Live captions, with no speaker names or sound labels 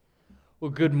Well,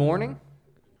 good morning.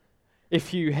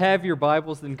 If you have your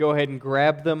Bibles, then go ahead and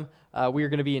grab them. We are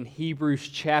going to be in Hebrews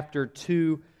chapter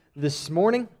 2 this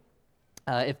morning.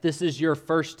 If this is your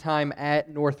first time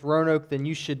at North Roanoke, then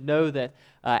you should know that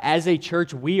as a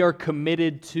church, we are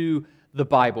committed to the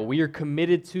Bible. We are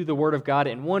committed to the Word of God,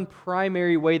 and one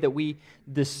primary way that we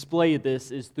display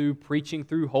this is through preaching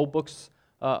through whole books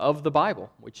of the Bible,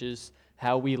 which is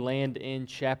how we land in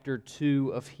chapter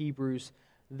 2 of Hebrews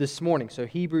this morning. So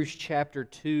Hebrews chapter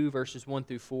 2, verses 1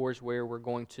 through 4 is where we're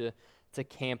going to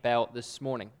camp out this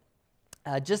morning.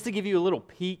 Just to give you a little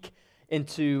peek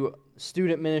into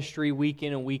student ministry week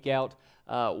in and week out,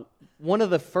 one of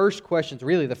the first questions,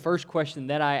 really the first question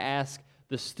that I ask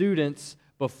the students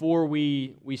before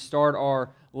we start our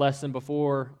lesson,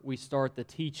 before we start the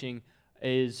teaching,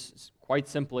 is quite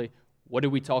simply, what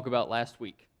did we talk about last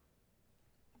week?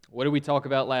 What did we talk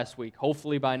about last week?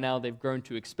 Hopefully by now they've grown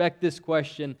to expect this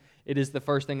question. It is the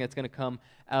first thing that's going to come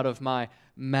out of my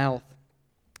mouth.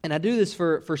 And I do this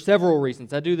for several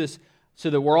reasons. I do this so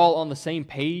that we're all on the same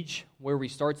page where we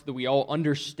start, so that we all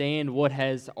understand what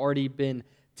has already been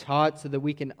taught, so that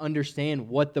we can understand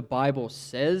what the Bible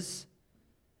says,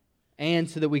 and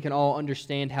so that we can all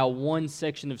understand how one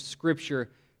section of Scripture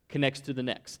connects to the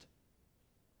next.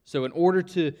 So in order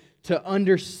to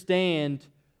understand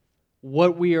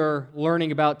what we are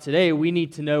learning about today, we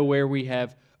need to know where we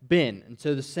have been. And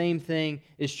so the same thing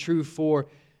is true for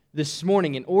this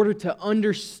morning. In order to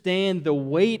understand the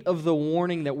weight of the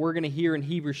warning that we're going to hear in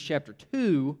Hebrews chapter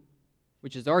 2,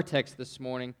 which is our text this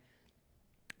morning,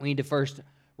 we need to first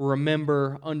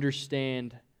remember,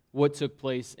 understand what took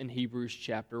place in Hebrews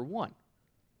chapter 1.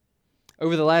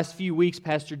 Over the last few weeks,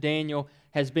 Pastor Daniel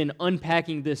has been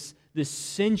unpacking this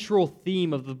central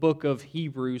theme of the book of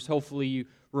Hebrews. Hopefully you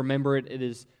remember it. It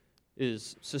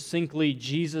is succinctly,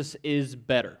 Jesus is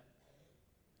better.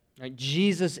 Right?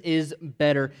 Jesus is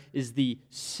better is the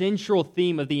central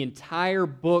theme of the entire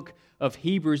book of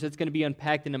Hebrews. That's going to be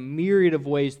unpacked in a myriad of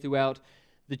ways throughout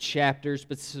the chapters,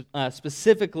 but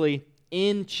specifically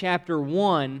in chapter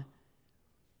 1,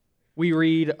 we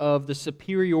read of the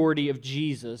superiority of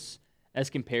Jesus as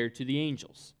compared to the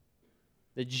angels.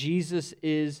 That Jesus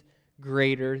is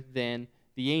greater than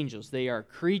the angels. They are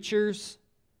creatures,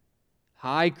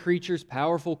 high creatures,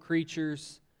 powerful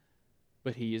creatures,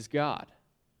 but He is God.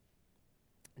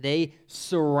 They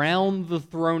surround the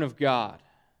throne of God,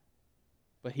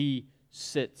 but He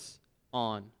sits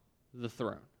on the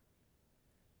throne.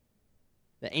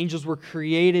 The angels were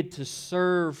created to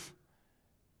serve,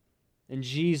 and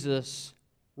Jesus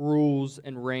rules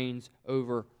and reigns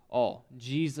over all.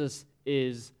 Jesus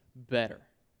is better.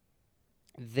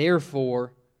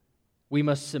 Therefore, we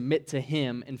must submit to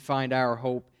Him and find our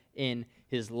hope in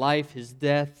His life, His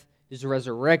death, His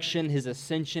resurrection, His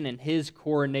ascension, and His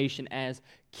coronation as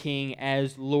King,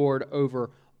 as Lord over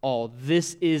all.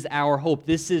 This is our hope.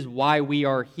 This is why we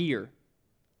are here.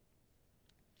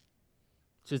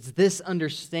 So it's this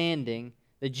understanding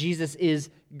that Jesus is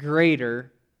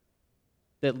greater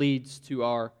that leads to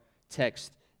our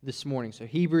text this morning. So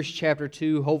Hebrews chapter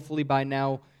 2, hopefully by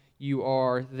now you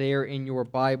are there in your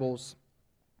Bibles.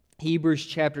 Hebrews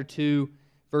chapter 2,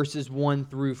 verses 1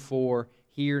 through 4.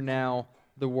 Hear now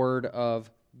the word of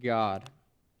God.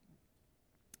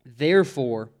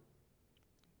 Therefore,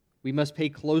 we must pay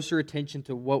closer attention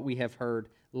to what we have heard,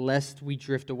 lest we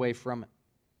drift away from it.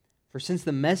 For since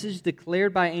the message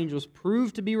declared by angels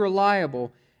proved to be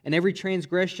reliable, and every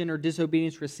transgression or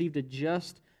disobedience received a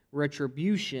just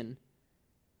retribution,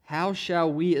 how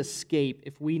shall we escape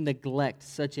if we neglect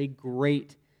such a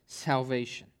great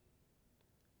salvation?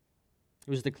 It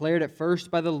was declared at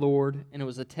first by the Lord, and it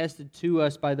was attested to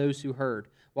us by those who heard,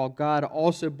 while God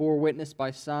also bore witness by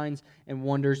signs and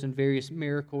wonders and various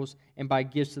miracles, and by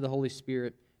gifts of the Holy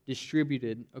Spirit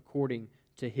distributed according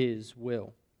to His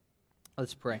will.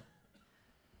 Let's pray.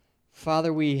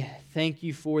 Father, we thank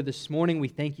You for this morning. We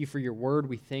thank You for Your word.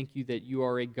 We thank You that You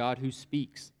are a God who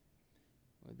speaks.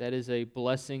 That is a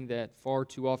blessing that far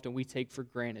too often we take for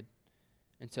granted.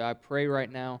 And so I pray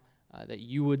right now that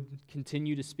You would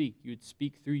continue to speak. You would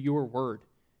speak through Your word.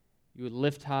 You would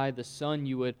lift high the sun.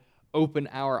 You would open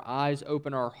our eyes,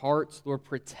 open our hearts. Lord,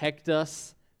 protect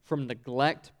us from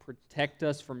neglect. Protect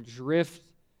us from drift.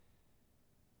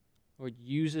 Lord,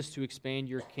 use us to expand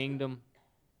Your kingdom.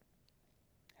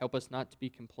 Help us not to be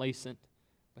complacent,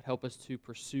 but help us to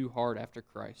pursue hard after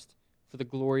Christ for the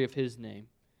glory of His name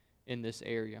in this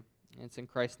area. And it's in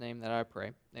Christ's name that I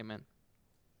pray. Amen.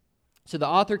 So the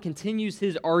author continues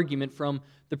his argument from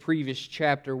the previous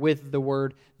chapter with the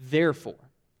word therefore.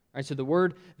 All right, so the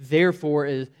word therefore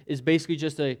is basically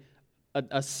just a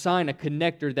a sign, a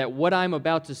connector that what I'm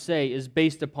about to say is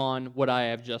based upon what I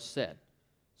have just said.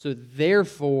 So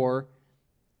therefore,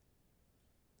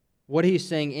 what he's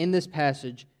saying in this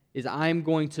passage is I'm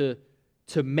going to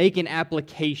make an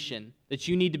application that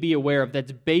you need to be aware of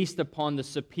that's based upon the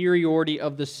superiority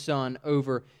of the Son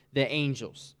over the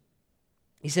angels.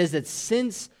 He says that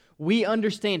since we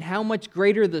understand how much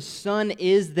greater the Son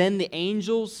is than the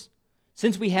angels,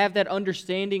 since we have that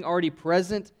understanding already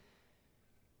present,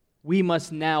 we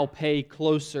must now pay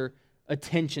closer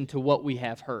attention to what we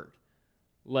have heard,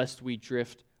 lest we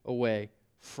drift away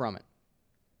from it.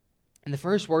 And the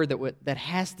first word that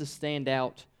has to stand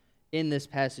out in this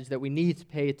passage that we need to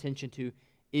pay attention to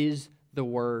is the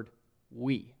word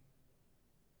we.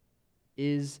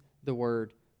 Is the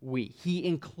word we. He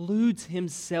includes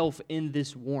himself in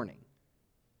this warning.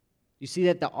 You see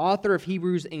that the author of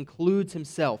Hebrews includes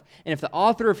himself. And if the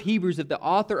author of Hebrews, if the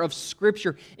author of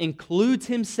Scripture includes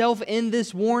himself in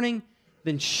this warning,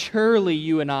 then surely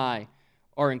you and I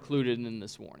are included in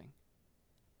this warning.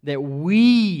 That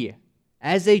we,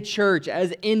 as a church,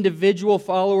 as individual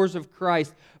followers of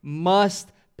Christ,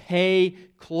 must pay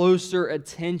closer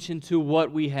attention to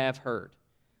what we have heard,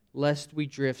 lest we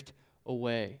drift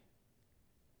away.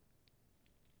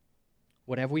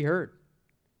 What have we heard?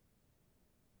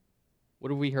 What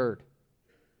have we heard?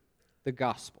 The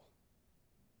gospel.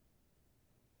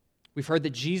 We've heard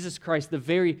that Jesus Christ, the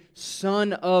very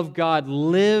Son of God,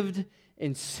 lived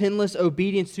in sinless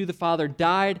obedience to the Father,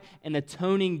 died an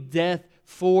atoning death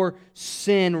for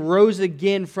sin, rose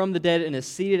again from the dead, and is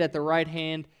seated at the right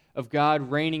hand of God,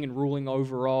 reigning and ruling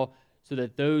over all, so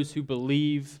that those who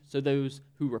believe, so those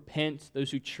who repent,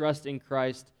 those who trust in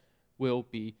Christ will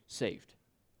be saved.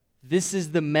 This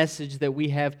is the message that we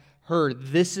have heard.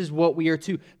 This is what we are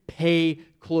to pay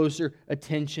closer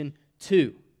attention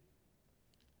to.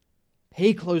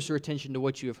 Pay closer attention to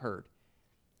what you have heard.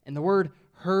 And the word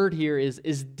heard here is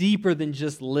deeper than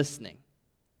just listening.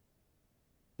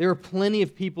 There are plenty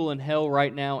of people in hell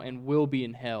right now and will be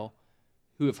in hell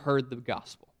who have heard the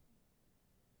gospel.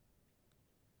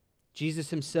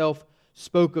 Jesus himself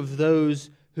spoke of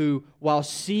those who, while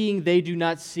seeing, they do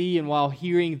not see, and while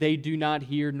hearing, they do not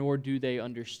hear, nor do they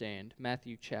understand.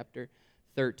 Matthew chapter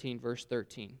 13, verse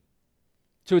 13.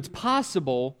 So it's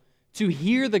possible to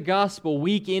hear the gospel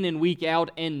week in and week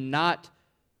out and not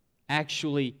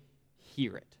actually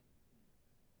hear it.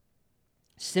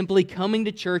 Simply coming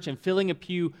to church and filling a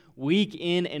pew week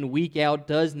in and week out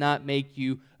does not make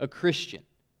you a Christian.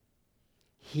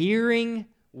 Hearing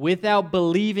without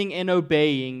believing and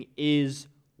obeying is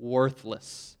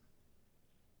worthless.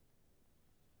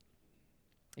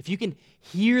 If you can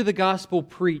hear the gospel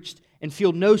preached and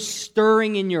feel no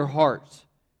stirring in your heart,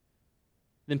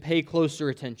 then pay closer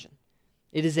attention.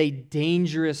 It is a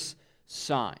dangerous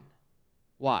sign.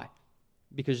 Why?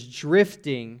 Because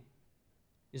drifting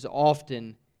is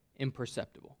often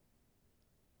imperceptible.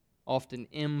 Often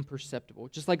imperceptible.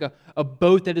 Just like a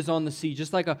boat that is on the sea,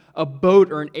 just like a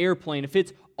boat or an airplane, if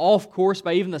it's off course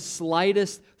by even the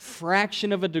slightest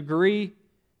fraction of a degree,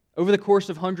 over the course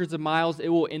of hundreds of miles, it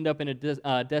will end up in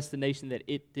a destination that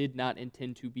it did not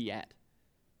intend to be at.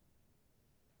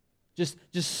 Just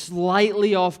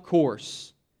slightly off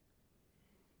course,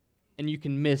 and you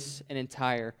can miss an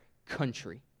entire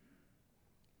country.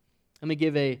 Let me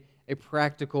give a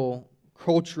practical,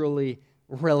 culturally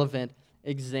relevant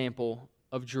example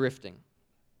of drifting.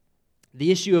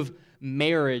 The issue of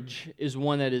marriage is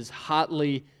one that is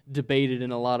hotly debated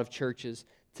in a lot of churches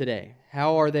today.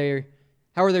 How are there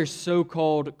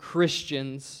so-called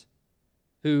Christians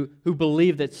who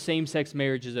believe that same-sex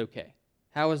marriage is okay?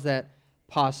 How is that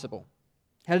possible?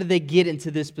 How did they get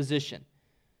into this position?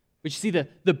 But you see,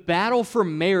 the battle for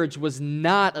marriage was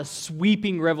not a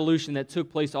sweeping revolution that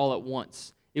took place all at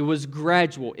once. It was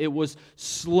gradual. It was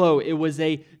slow. It was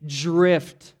a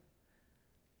drift.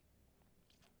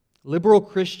 Liberal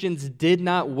Christians did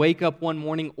not wake up one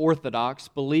morning orthodox,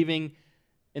 believing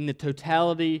in the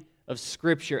totality of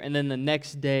Scripture, and then the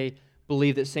next day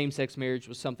believe that same-sex marriage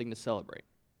was something to celebrate.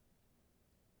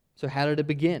 So how did it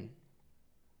begin?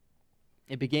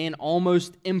 It began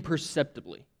almost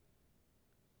imperceptibly.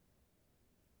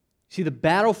 See, the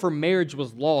battle for marriage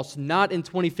was lost not in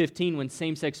 2015 when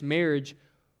same-sex marriage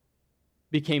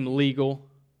became legal,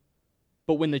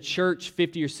 but when the church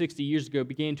 50 or 60 years ago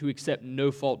began to accept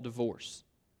no-fault divorce.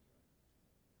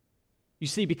 You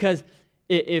see, because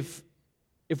if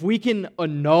we can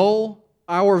annul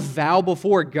our vow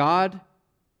before God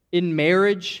in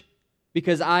marriage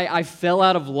because I fell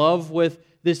out of love with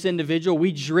this individual,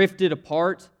 we drifted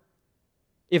apart,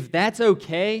 if that's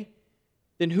okay,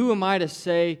 then who am I to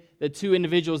say that two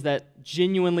individuals that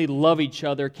genuinely love each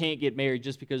other can't get married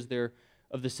just because they're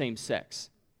of the same sex?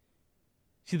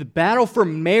 See, the battle for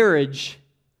marriage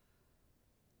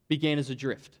began as a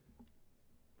drift.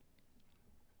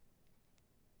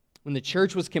 When the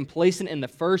church was complacent in the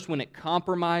first, when it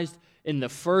compromised in the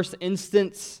first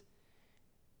instance,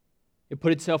 it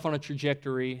put itself on a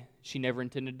trajectory she never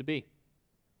intended to be.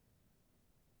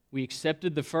 We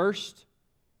accepted the first,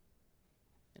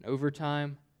 and over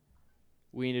time,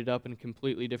 we ended up in a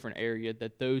completely different area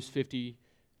that those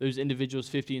individuals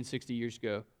 50 and 60 years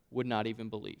ago would not even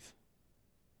believe.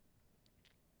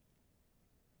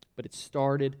 But it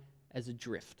started as a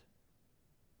drift,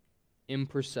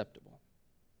 imperceptible.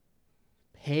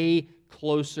 Pay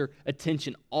closer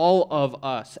attention, all of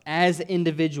us as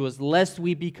individuals, lest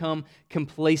we become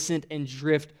complacent and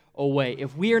drift away.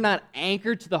 If we are not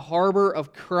anchored to the harbor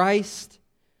of Christ,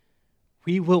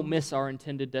 we will miss our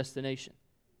intended destination.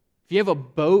 If you have a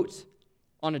boat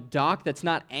on a dock that's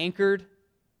not anchored,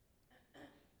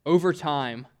 over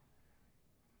time,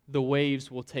 the waves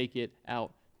will take it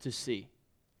out to sea.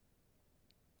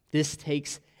 This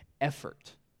takes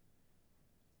effort.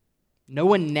 No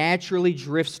one naturally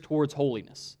drifts towards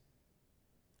holiness.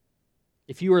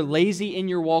 If you are lazy in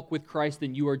your walk with Christ,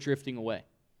 then you are drifting away.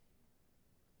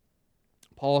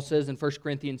 Paul says in 1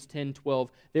 Corinthians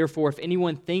 10:12, therefore, if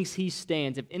anyone thinks he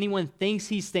stands, if anyone thinks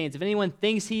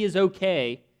he is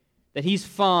okay, that he's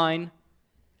fine,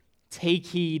 take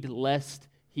heed lest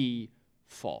he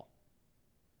fall.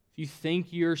 If you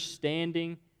think you're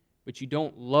standing, but you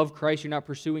don't love Christ, you're not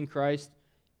pursuing Christ,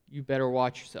 you better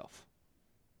watch yourself,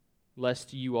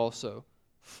 lest you also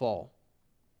fall.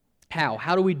 How?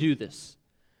 How do we do this?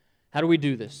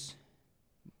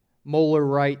 Moeller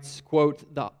writes, quote,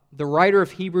 the writer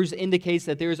of Hebrews indicates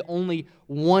that there is only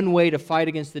one way to fight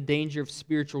against the danger of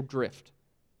spiritual drift.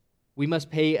 We must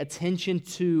pay attention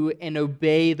to and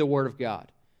obey the Word of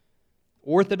God.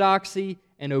 Orthodoxy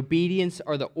and obedience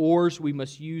are the oars we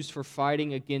must use for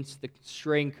fighting against the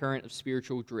straying current of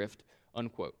spiritual drift,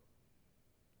 unquote.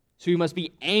 So we must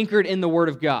be anchored in the Word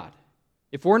of God.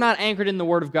 If we're not anchored in the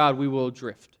Word of God, we will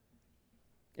drift.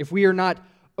 If we are not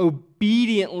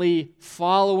obediently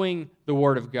following the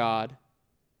Word of God,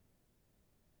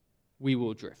 we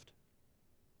will drift.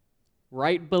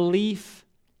 Right belief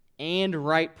and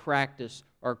right practice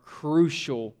are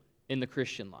crucial in the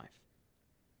Christian life.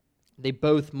 They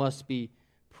both must be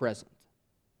present,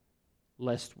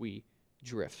 lest we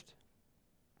drift.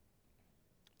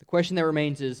 The question that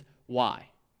remains is, why?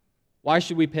 Why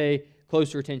should we pay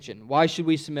closer attention? Why should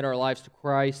we submit our lives to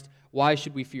Christ? Why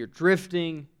should we fear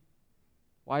drifting?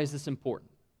 Why is this important?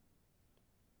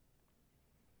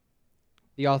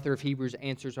 The author of Hebrews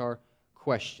answers our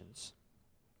questions.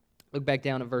 Look back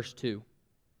down at verse 2.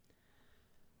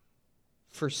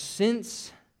 For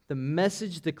since the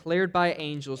message declared by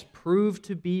angels proved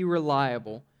to be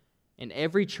reliable, and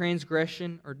every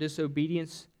transgression or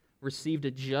disobedience received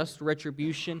a just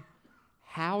retribution,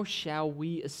 how shall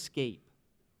we escape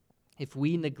if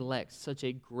we neglect such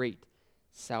a great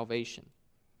salvation?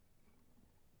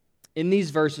 In these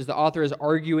verses, the author is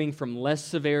arguing from less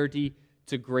severity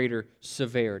to greater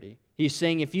severity. He's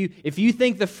saying if you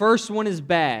think the first one is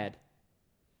bad,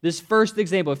 this first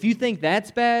example, if you think that's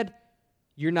bad,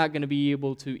 you're not going to be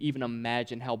able to even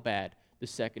imagine how bad the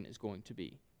second is going to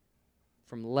be.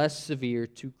 From less severe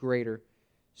to greater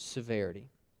severity.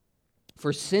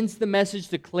 For since the message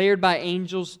declared by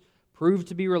angels proved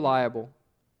to be reliable,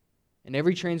 and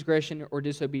every transgression or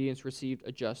disobedience received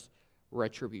a just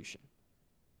retribution.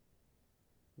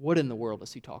 What in the world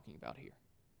is he talking about here?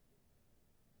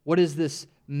 What is this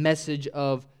message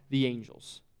of the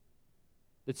angels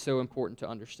that's so important to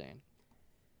understand?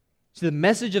 So the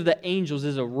message of the angels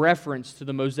is a reference to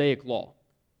the Mosaic law.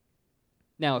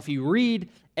 Now, if you read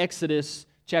Exodus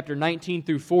chapter 19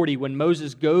 through 40, when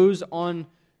Moses goes on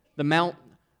the mount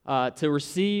to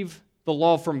receive the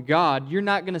law from God, you're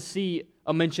not going to see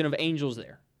a mention of angels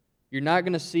there. You're not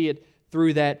going to see it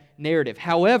through that narrative.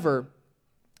 However,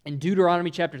 in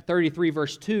Deuteronomy chapter 33,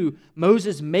 verse 2,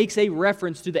 Moses makes a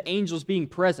reference to the angels being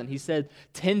present. He said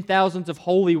 10,000s of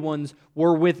holy ones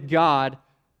were with God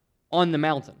on the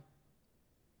mountain.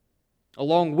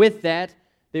 Along with that,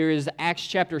 there is Acts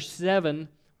chapter 7,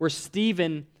 where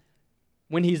Stephen,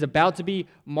 when he's about to be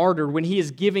martyred, when he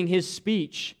is giving his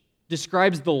speech,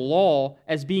 describes the law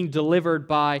as being delivered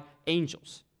by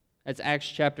angels. That's Acts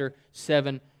chapter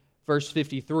 7, verse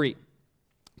 53.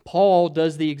 Paul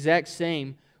does the exact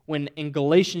same when in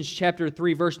Galatians chapter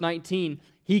 3, verse 19,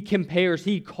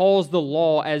 he calls the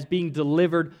law as being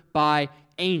delivered by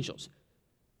angels.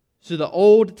 So the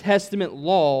Old Testament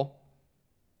law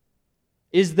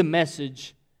is the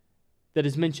message that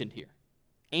is mentioned here.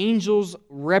 Angels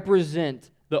represent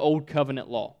the Old Covenant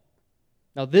law.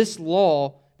 Now, this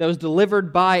law that was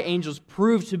delivered by angels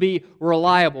proved to be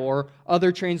reliable, or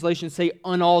other translations say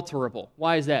unalterable.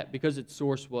 Why is that? Because its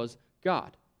source was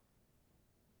God.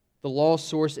 The law's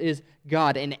source is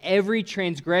God, and every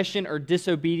transgression or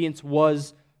disobedience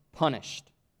was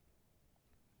punished.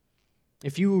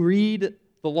 If you read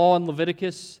the law in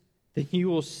Leviticus, then you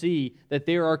will see that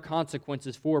there are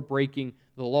consequences for breaking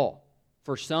the law.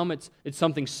 For some, it's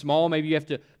something small. Maybe you have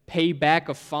to pay back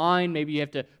a fine. Maybe you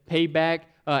have to pay back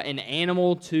an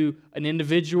animal to an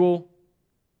individual.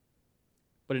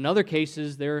 But in other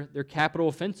cases, they're capital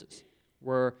offenses,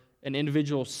 where an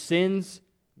individual sins,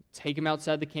 take him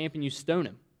outside the camp, and you stone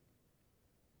him.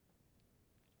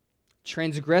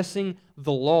 Transgressing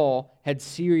the law had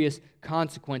serious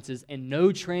consequences, and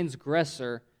no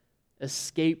transgressor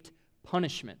escaped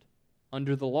punishment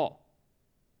under the law.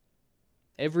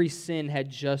 Every sin had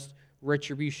just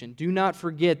retribution. Do not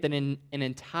forget that an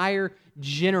entire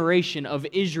generation of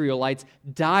Israelites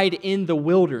died in the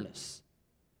wilderness.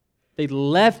 They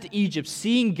left Egypt,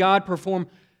 seeing God perform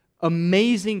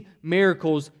amazing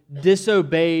miracles,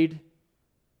 disobeyed,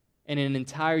 and an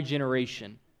entire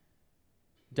generation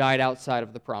died outside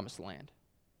of the promised land.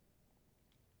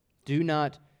 Do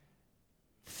not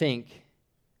think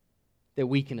that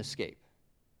we can escape.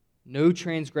 No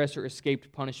transgressor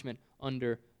escaped punishment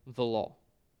under the law.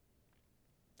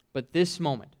 But this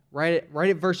moment, right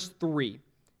at verse 3,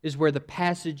 is where the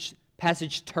passage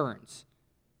turns.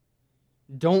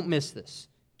 Don't miss this.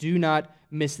 Do not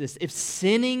miss this. If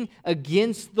sinning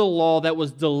against the law that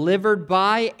was delivered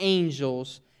by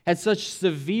angels had such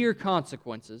severe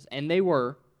consequences, and they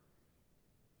were,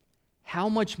 how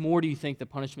much more do you think the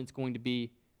punishment's going to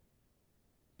be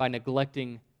by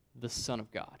neglecting the Son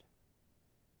of God?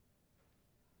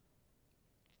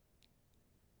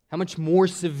 How much more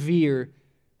severe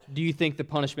do you think the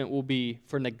punishment will be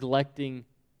for neglecting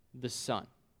the Son?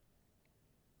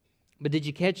 But did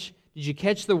you catch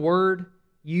the word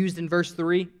used in verse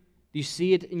 3? Do you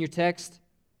see it in your text?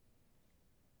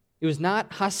 It was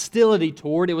not hostility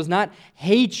toward, it was not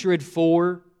hatred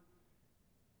for,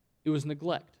 it was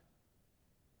neglect.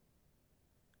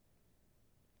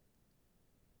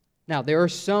 Now, there are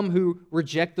some who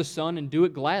reject the Son and do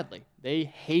it gladly. They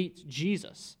hate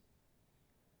Jesus.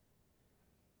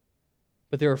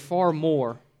 But there are far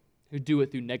more who do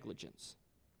it through negligence.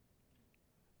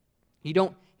 You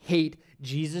don't hate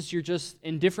Jesus, you're just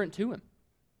indifferent to him.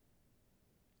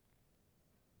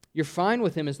 You're fine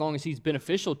with him as long as he's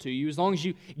beneficial to you, as long as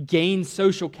you gain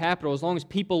social capital, as long as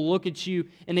people look at you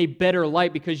in a better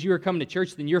light because you are coming to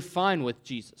church, then you're fine with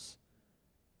Jesus.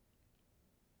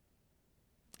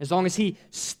 As long as he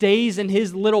stays in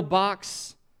his little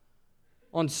box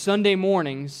on Sunday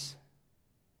mornings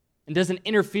and doesn't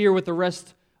interfere with the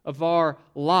rest of our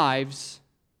lives.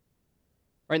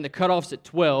 Right, and the cutoff's at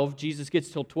 12. Jesus gets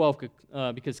till 12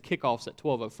 because kickoff's at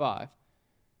 12:05.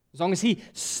 As long as he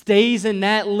stays in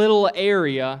that little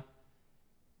area,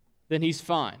 then he's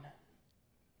fine.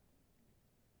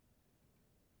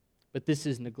 But this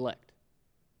is neglect.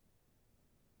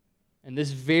 And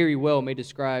this very well may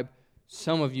describe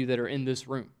some of you that are in this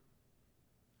room.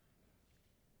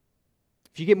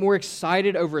 If you get more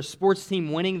excited over a sports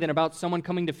team winning than about someone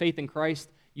coming to faith in Christ,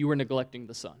 you are neglecting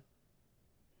the Son.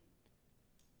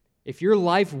 If your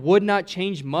life would not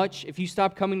change much if you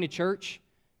stopped coming to church,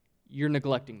 you're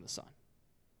neglecting the Son.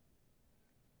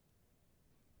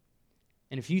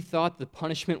 And if you thought the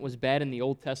punishment was bad in the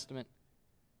Old Testament,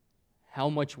 how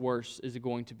much worse is it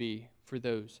going to be for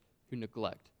those who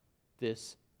neglect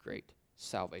this great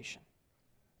salvation?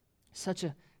 Such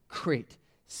a great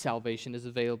salvation is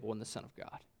available in the Son of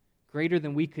God. Greater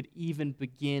than we could even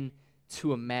begin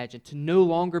to imagine. To no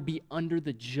longer be under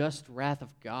the just wrath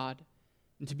of God,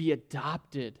 and to be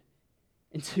adopted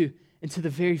into the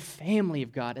very family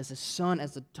of God as a son,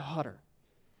 as a daughter,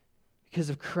 because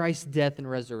of Christ's death and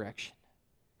resurrection.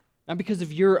 Not because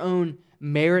of your own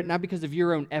merit, not because of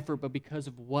your own effort, but because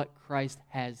of what Christ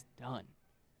has done.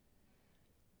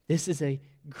 This is a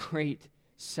great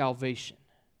salvation.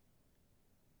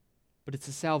 But it's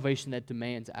a salvation that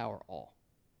demands our all.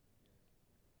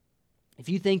 If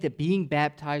you think that being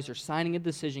baptized or signing a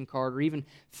decision card or even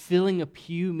filling a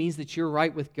pew means that you're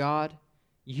right with God,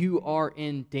 you are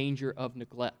in danger of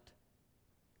neglect.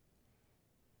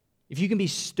 If you can be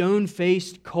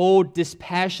stone-faced, cold,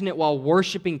 dispassionate while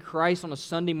worshiping Christ on a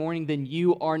Sunday morning, then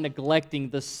you are neglecting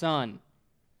the Son.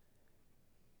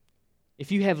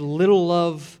 If you have little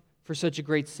love for such a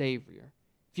great Savior,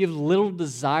 if you have little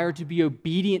desire to be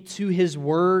obedient to His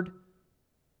Word,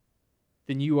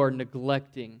 then you are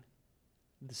neglecting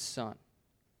the Son.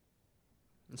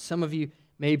 And some of you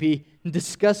may be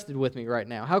disgusted with me right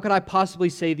now. How could I possibly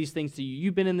say these things to you?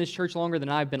 You've been in this church longer than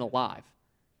I've been alive.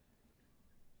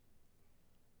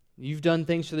 You've done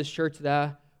things for this church that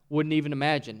I wouldn't even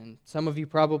imagine, and some of you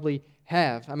probably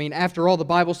have. I mean, after all, the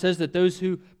Bible says that those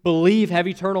who believe have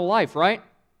eternal life, right?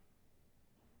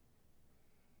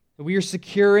 We are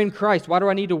secure in Christ. Why do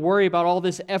I need to worry about all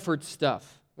this effort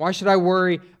stuff? Why should I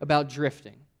worry about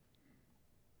drifting?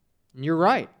 And you're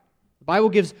right. The Bible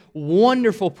gives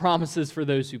wonderful promises for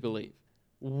those who believe.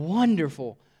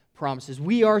 Wonderful promises.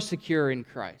 We are secure in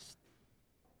Christ.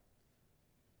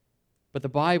 But the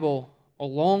Bible,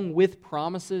 along with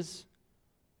promises,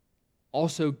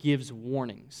 also gives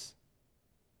warnings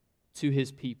to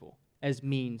His people as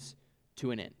means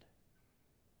to an end.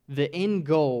 The end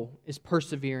goal is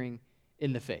persevering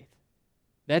in the faith.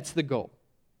 That's the goal.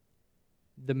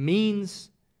 The means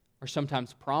are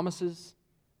sometimes promises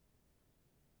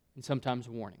and sometimes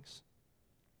warnings.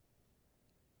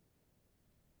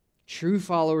 True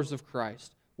followers of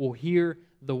Christ will hear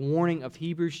the warning of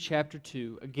Hebrews chapter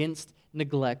 2 against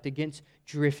neglect, against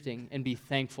drifting, and be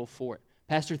thankful for it.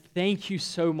 Pastor, thank you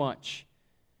so much.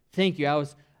 Thank you. I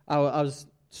was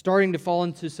starting to fall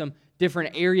into some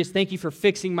different areas. Thank you for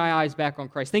fixing my eyes back on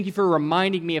Christ. Thank you for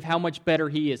reminding me of how much better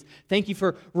He is. Thank you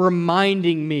for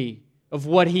reminding me of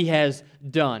what He has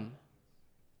done.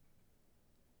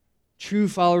 True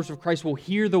followers of Christ will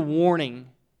hear the warning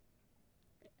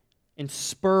and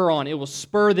it will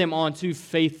spur them on to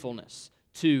faithfulness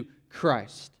to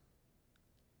Christ.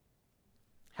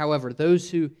 However,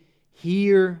 those who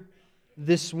hear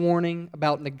this warning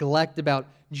about neglect, about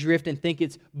drift, and think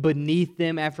it's beneath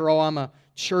them, after all, I'm a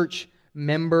church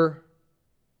member,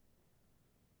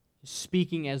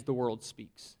 speaking as the world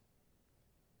speaks.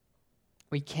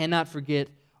 We cannot forget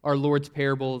our Lord's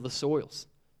parable of the soils,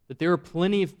 that there are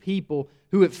plenty of people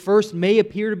who at first may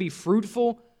appear to be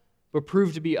fruitful, but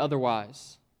prove to be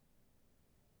otherwise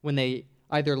when they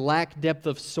either lack depth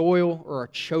of soil or are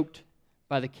choked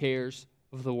by the cares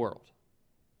of the world.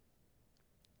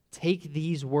 Take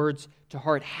these words to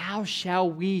heart. How shall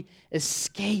we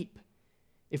escape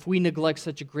if we neglect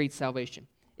such a great salvation?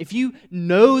 If you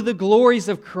know the glories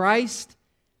of Christ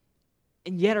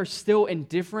and yet are still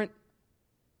indifferent,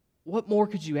 what more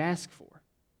could you ask for?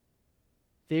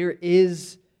 There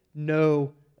is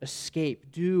no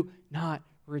escape. Do not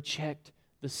reject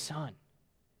the Son.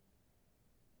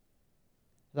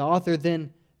 The author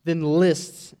then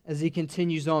lists, as he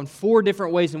continues on, 4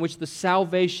 different ways in which the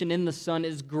salvation in the Son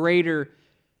is greater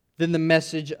than the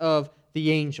message of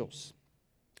the angels.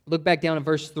 Look back down at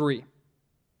verse 3.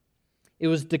 It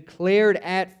was declared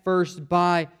at first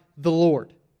by the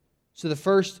Lord. So the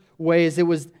first way is it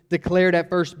was declared at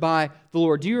first by the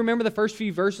Lord. Do you remember the first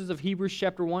few verses of Hebrews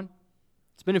chapter 1?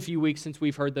 It's been a few weeks since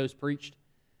we've heard those preached.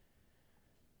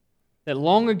 That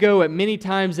long ago, at many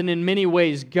times and in many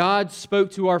ways, God spoke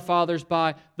to our fathers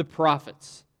by the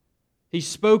prophets. He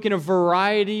spoke in a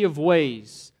variety of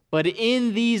ways. But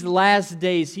in these last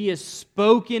days, He has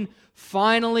spoken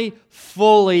finally,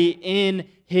 fully in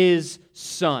His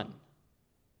Son.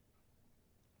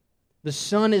 The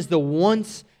Son is the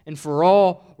once and for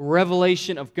all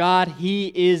revelation of God. He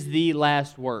is the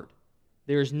last word.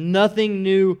 There is nothing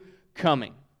new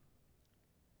coming.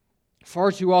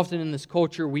 Far too often in this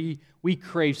culture, we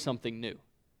crave something new.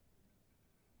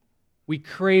 We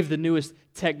crave the newest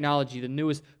technology, the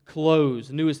newest clothes,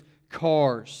 the newest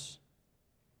cars.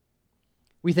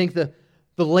 We think the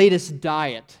latest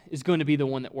diet is going to be the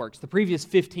one that works. The previous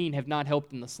 15 have not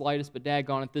helped in the slightest, but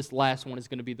daggone it, this last one is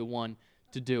going to be the one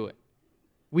to do it.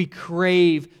 We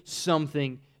crave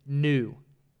something new.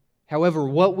 However,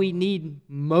 what we need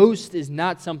most is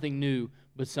not something new,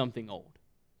 but something old.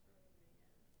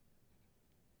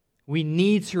 We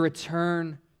need to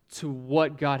return to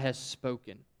what God has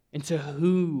spoken and to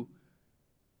who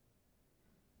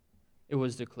it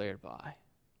was declared by.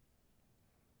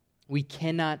 We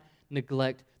cannot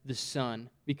neglect the Son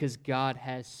because God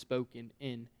has spoken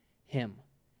in Him.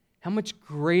 How much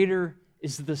greater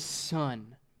is the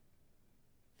Son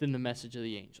than the message of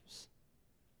the angels?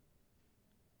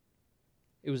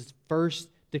 It was first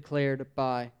declared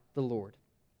by the Lord.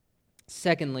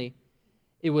 Secondly,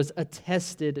 it was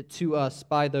attested to us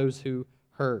by those who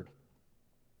heard.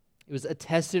 It was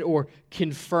attested or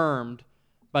confirmed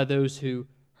by those who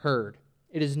heard.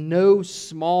 It is no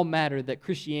small matter that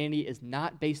Christianity is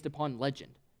not based upon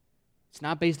legend. It's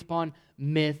not based upon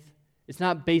myth. It's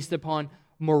not based upon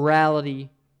morality.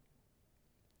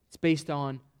 It's based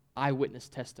on eyewitness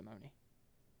testimony.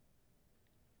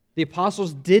 The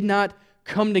apostles did not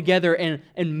come together and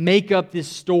make up this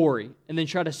story and then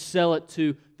try to sell it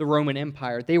to the Roman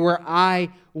Empire. They were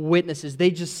eyewitnesses.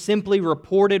 They just simply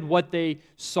reported what they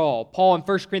saw. Paul in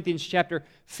 1 Corinthians chapter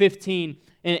 15,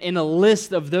 in a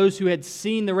list of those who had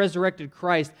seen the resurrected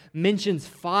Christ, mentions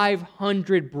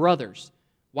 500 brothers.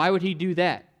 Why would he do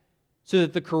that? So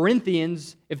that the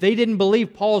Corinthians, if they didn't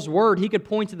believe Paul's word, he could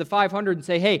point to the 500 and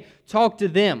say, hey, talk to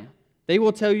them. They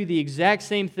will tell you the exact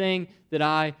same thing that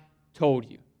I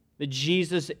told you, that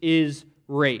Jesus is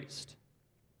raised.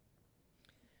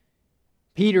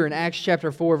 Peter in Acts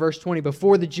chapter 4, verse 20,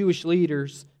 before the Jewish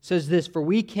leaders, says this, for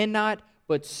we cannot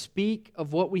but speak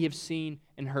of what we have seen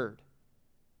and heard.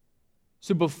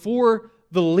 So before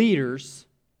the leaders,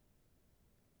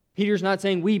 Peter's not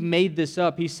saying we made this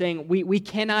up. He's saying we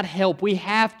cannot help. We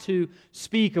have to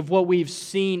speak of what we've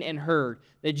seen and heard,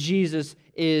 that Jesus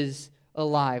is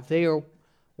alive. They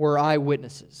were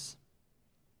eyewitnesses.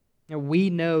 And we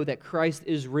know that Christ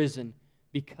is risen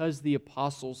because the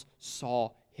apostles saw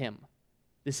him.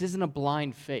 This isn't a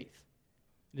blind faith.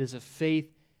 It is a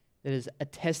faith that is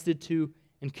attested to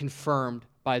and confirmed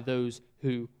by those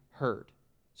who heard.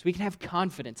 So we can have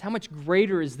confidence. How much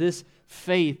greater is this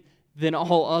faith than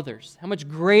all others? How much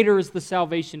greater is the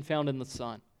salvation found in the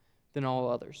Son than all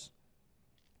others?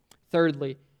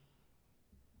 Thirdly,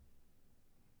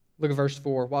 look at verse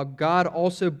 4. While God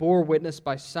also bore witness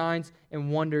by signs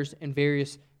and wonders and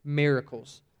various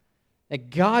miracles. That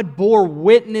God bore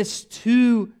witness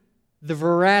to the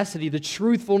veracity, the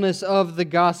truthfulness of the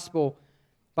gospel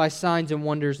by signs and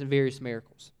wonders and various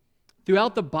miracles.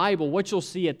 Throughout the Bible, what you'll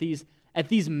see at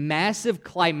these massive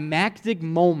climactic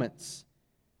moments,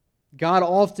 God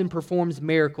often performs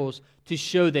miracles to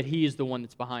show that He is the one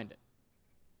that's behind it.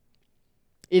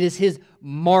 It is His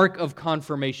mark of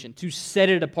confirmation, to set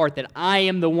it apart that I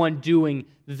am the one doing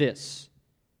this.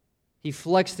 He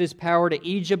flexed His power to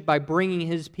Egypt by bringing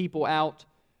His people out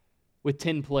with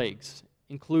 10 plagues,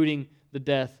 including the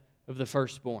death of the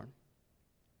firstborn,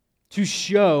 to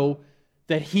show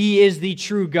that He is the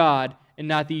true God and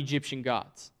not the Egyptian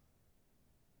gods.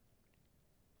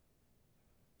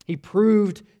 He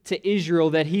proved to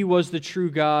Israel that He was the true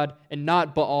God and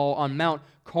not Baal on Mount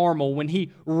Carmel when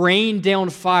He rained down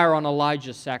fire on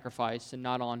Elijah's sacrifice and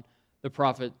not on the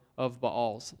prophet of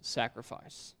Baal's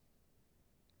sacrifice.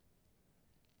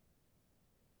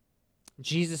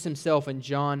 Jesus Himself in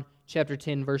John chapter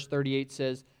 10, verse 38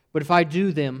 says, but if I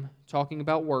do them, talking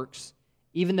about works,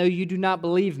 even though you do not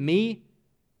believe me,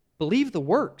 believe the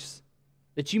works,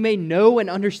 that you may know and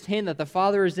understand that the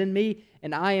Father is in me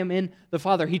and I am in the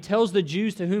Father. He tells the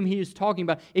Jews to whom He is talking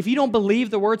about, if you don't believe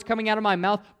the words coming out of my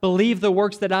mouth, believe the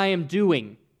works that I am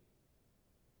doing.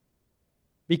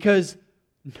 Because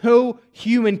no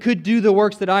human could do the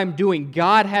works that I'm doing.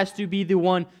 God has to be the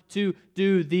one to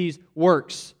do these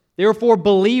works. Therefore,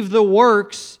 believe the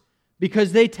works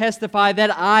because they testify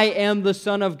that I am the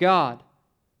Son of God.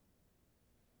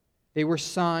 They were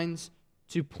signs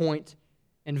to point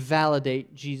and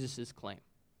validate Jesus' claim.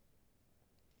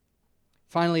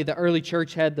 Finally, the early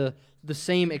church had the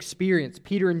same experience.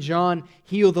 Peter and John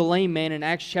heal the lame man in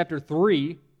Acts chapter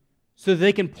 3 so that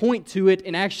they can point to it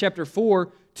in Acts chapter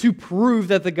 4 to prove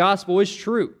that the gospel is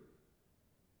true.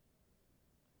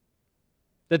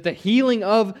 That the healing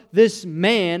of this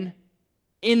man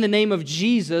in the name of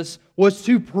Jesus was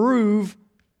to prove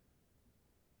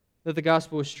that the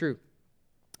gospel is true.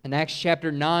 In Acts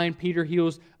chapter 9, Peter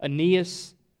heals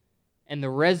Aeneas, and the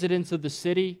residents of the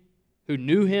city who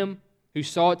knew him, who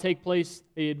saw it take place,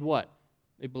 they did what?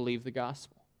 They believed the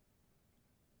gospel.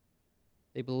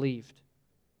 They believed.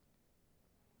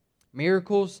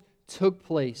 Miracles took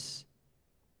place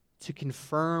to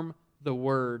confirm the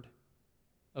word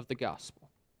of the gospel.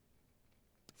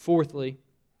 Fourthly,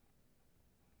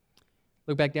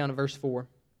 look back down to verse 4.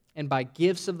 And by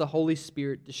gifts of the Holy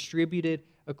Spirit distributed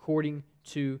according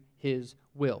to His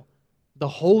will. The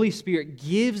Holy Spirit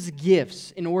gives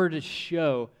gifts in order to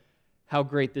show how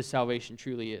great this salvation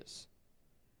truly is.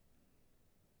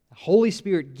 The Holy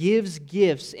Spirit gives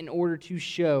gifts in order to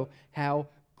show how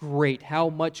great, how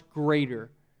much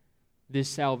greater this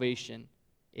salvation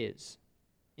is.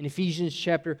 In Ephesians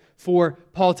chapter 4,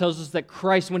 Paul tells us that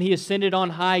Christ, when He ascended on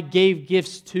high, gave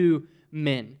gifts to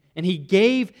men. And He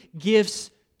gave gifts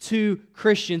to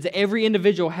Christians. Every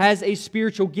individual has a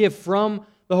spiritual gift from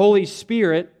the Holy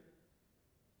Spirit.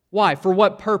 Why? For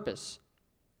what purpose?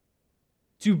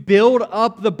 To build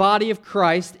up the body of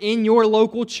Christ in your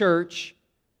local church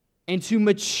and to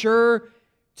mature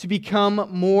to become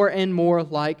more and more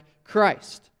like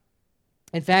Christ.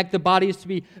 In fact, the body is to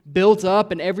be built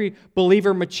up and every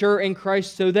believer mature in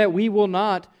Christ so that we will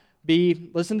not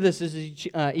be, listen to this is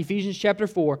Ephesians chapter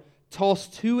 4,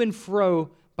 tossed to and fro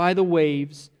by the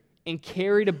waves, and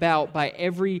carried about by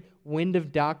every wind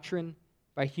of doctrine,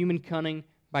 by human cunning,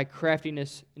 by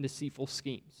craftiness and deceitful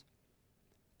schemes.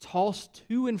 Tossed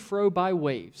to and fro by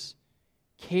waves,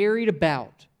 carried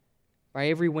about by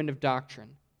every wind of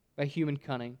doctrine, by human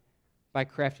cunning, by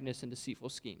craftiness and deceitful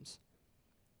schemes.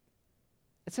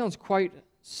 That sounds quite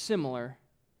similar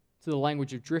to the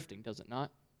language of drifting, does it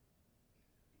not?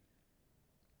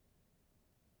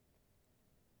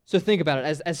 So think about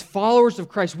it. As followers of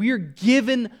Christ, we are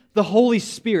given the Holy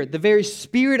Spirit, the very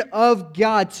Spirit of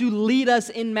God, to lead us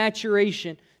in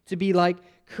maturation to be like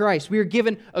Christ. We are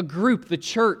given a group, the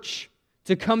church,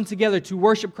 to come together to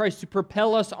worship Christ, to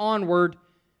propel us onward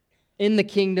in the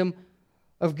kingdom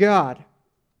of God.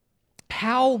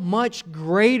 How much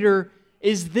greater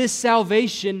is this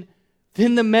salvation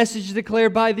than the message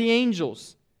declared by the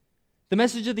angels? The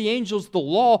message of the angels, the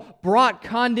law, brought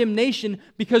condemnation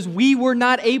because we were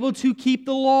not able to keep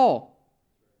the law.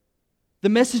 The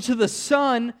message of the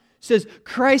Son says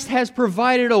Christ has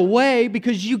provided a way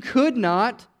because you could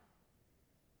not.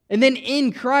 And then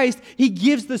in Christ, He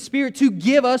gives the Spirit to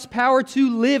give us power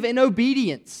to live in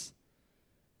obedience.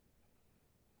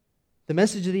 The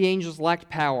message of the angels lacked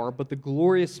power, but the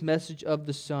glorious message of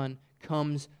the Son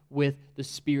comes with the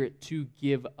Spirit to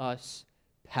give us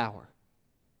power.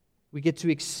 We get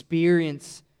to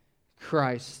experience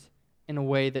Christ in a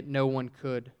way that no one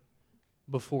could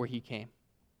before He came.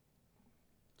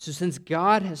 So since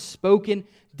God has spoken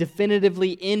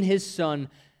definitively in His Son,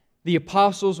 the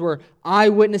apostles were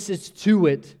eyewitnesses to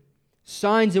it.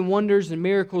 Signs and wonders and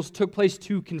miracles took place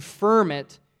to confirm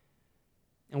it,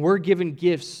 and we're given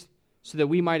gifts so that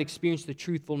we might experience the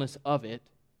truthfulness of it.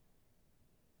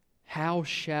 How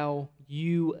shall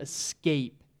you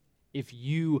escape if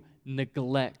you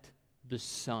neglect the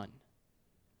Son?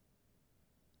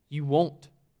 You won't.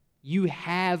 You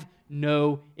have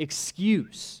no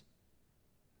excuse.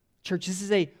 Church, this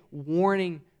is a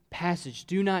warning passage.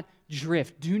 Do not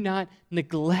drift. Do not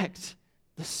neglect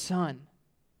the Son.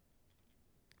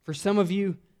 For some of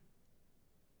you,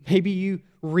 maybe you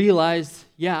realized,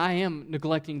 yeah, I am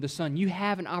neglecting the Son. You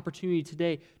have an opportunity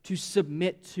today to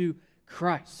submit to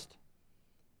Christ.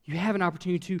 You have an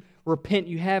opportunity to repent.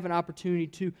 You have an opportunity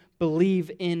to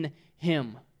believe in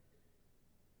Him.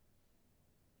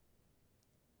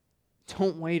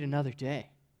 Don't wait another day.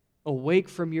 Awake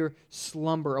from your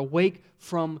slumber. Awake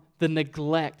from the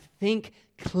neglect. Think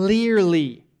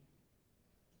clearly.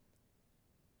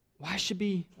 Why should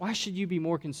you be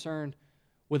more concerned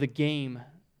with a game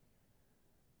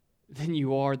than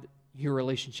you are your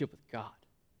relationship with God?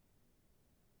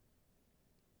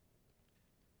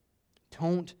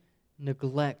 Don't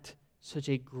neglect such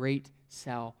a great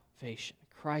salvation.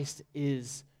 Christ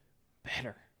is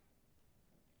better.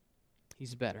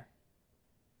 He's better.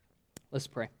 Let's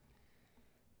pray.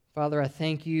 Father, I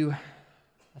thank you.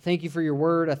 I thank you for your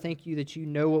word. I thank you that you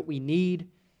know what we need.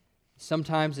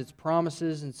 Sometimes it's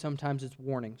promises and sometimes it's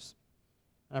warnings.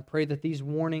 And I pray that these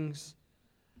warnings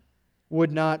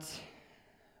would not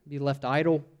be left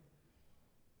idle,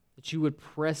 that you would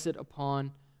press it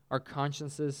upon our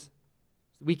consciences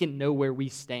so we can know where we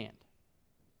stand.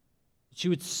 That you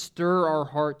would stir our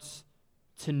hearts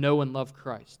to know and love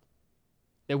Christ.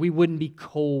 That we wouldn't be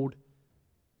cold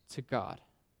to God.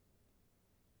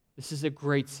 This is a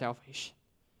great salvation.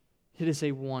 It is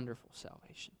a wonderful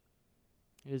salvation.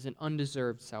 It is an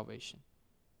undeserved salvation,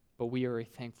 but we are a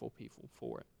thankful people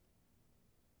for it.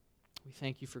 We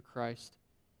thank you for Christ,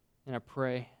 and I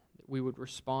pray that we would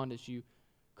respond as you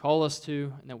call us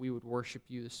to, and that we would worship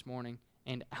you this morning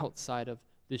and outside of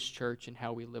this church and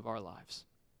how we live our lives.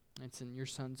 It's in your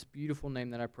Son's beautiful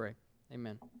name that I pray.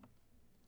 Amen.